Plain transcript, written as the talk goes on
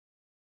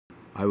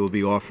I will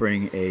be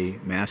offering a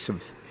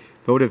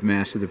votive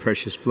Mass of the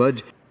Precious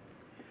Blood.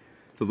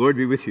 The Lord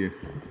be with you.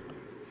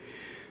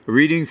 A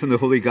reading from the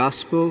Holy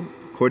Gospel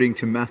according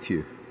to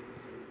Matthew.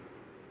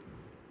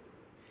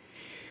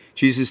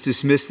 Jesus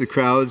dismissed the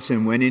crowds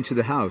and went into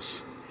the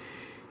house.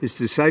 His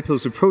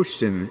disciples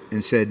approached him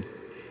and said,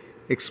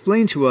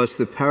 "Explain to us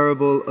the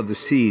parable of the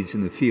seeds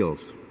in the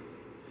field."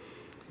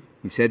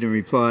 He said in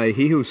reply,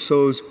 "He who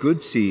sows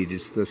good seed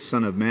is the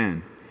Son of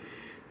Man.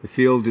 The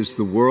field is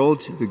the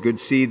world, the good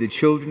seed, the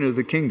children of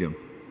the kingdom.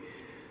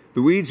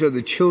 The weeds are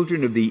the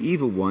children of the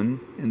evil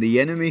one, and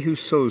the enemy who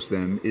sows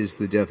them is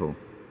the devil.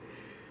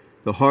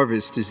 The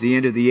harvest is the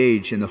end of the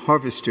age, and the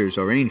harvesters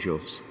are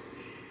angels.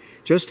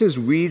 Just as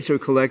weeds are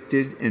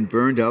collected and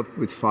burned up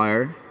with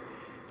fire,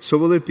 so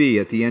will it be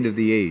at the end of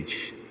the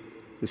age.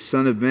 The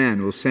Son of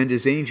Man will send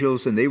his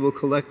angels, and they will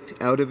collect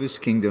out of his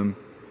kingdom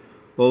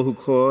all who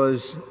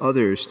cause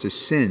others to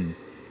sin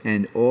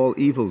and all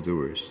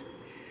evildoers.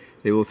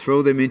 They will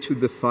throw them into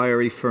the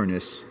fiery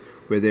furnace,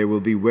 where there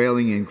will be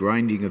wailing and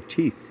grinding of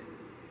teeth.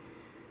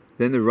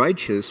 Then the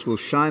righteous will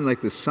shine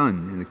like the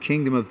sun in the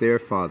kingdom of their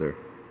Father.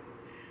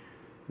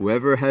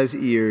 Whoever has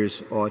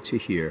ears ought to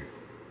hear."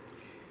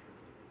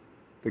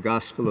 The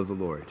Gospel of the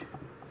Lord.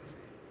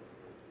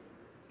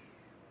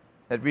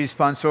 That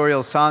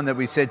responsorial psalm that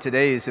we said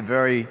today is a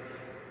very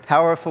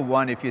powerful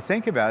one if you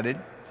think about it.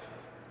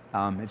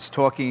 It's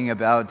talking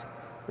about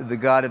the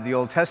God of the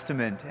Old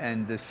Testament,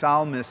 and the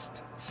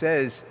psalmist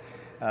says,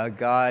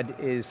 God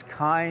is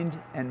kind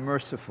and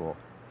merciful.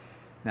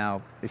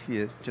 Now, if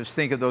you just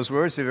think of those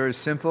words, they're very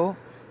simple,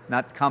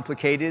 not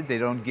complicated. They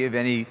don't give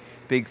any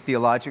big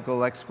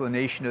theological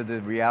explanation of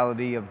the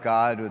reality of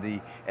God or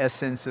the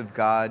essence of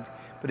God,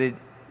 but it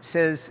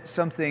says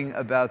something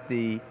about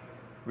the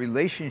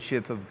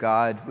relationship of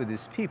God with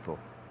his people,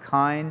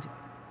 kind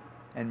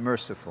and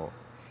merciful.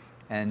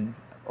 And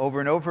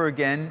over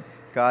again,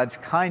 God's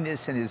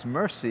kindness and his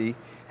mercy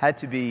had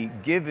to be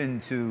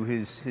given to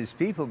his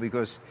people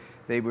because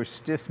they were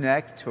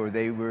stiff-necked, or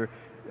they were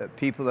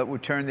people that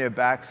would turn their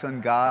backs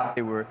on God.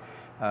 They were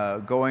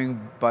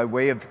going by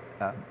way of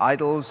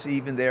idols.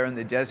 Even there in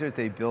the desert,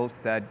 they built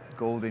that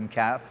golden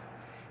calf.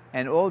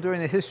 And all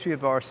during the history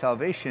of our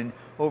salvation,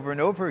 over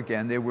and over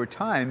again, there were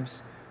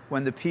times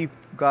when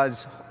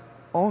God's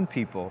own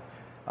people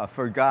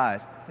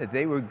forgot that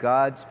they were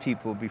God's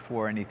people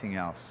before anything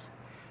else.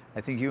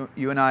 I think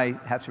you and I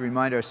have to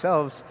remind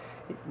ourselves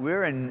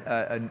we're in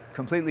a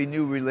completely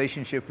new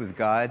relationship with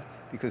God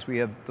because we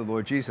have the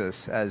Lord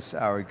Jesus as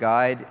our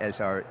guide, as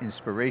our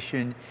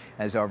inspiration,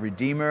 as our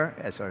Redeemer,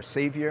 as our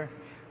Savior.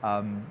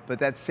 But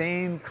that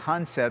same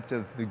concept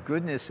of the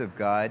goodness of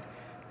God,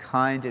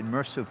 kind and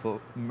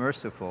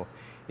merciful,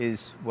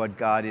 is what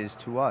God is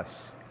to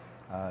us,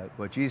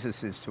 what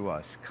Jesus is to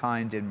us,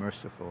 kind and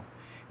merciful.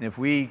 And if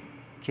we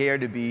care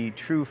to be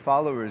true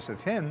followers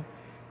of him,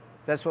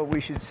 that's what we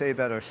should say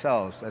about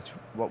ourselves. That's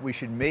what we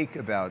should make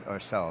about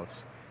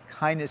ourselves.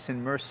 Kindness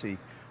and mercy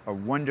are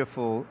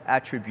wonderful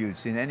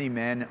attributes in any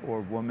man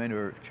or woman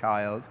or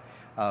child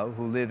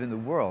who live in the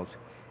world.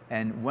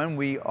 And when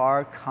we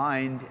are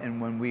kind and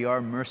when we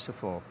are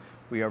merciful,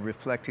 we are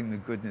reflecting the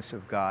goodness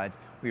of God.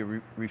 We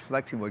are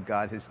reflecting what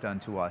God has done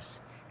to us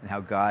and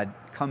how God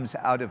comes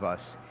out of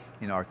us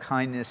in our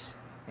kindness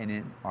and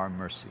in our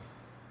mercy.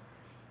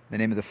 In the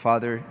name of the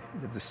Father,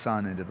 and of the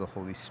Son, and of the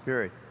Holy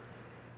Spirit.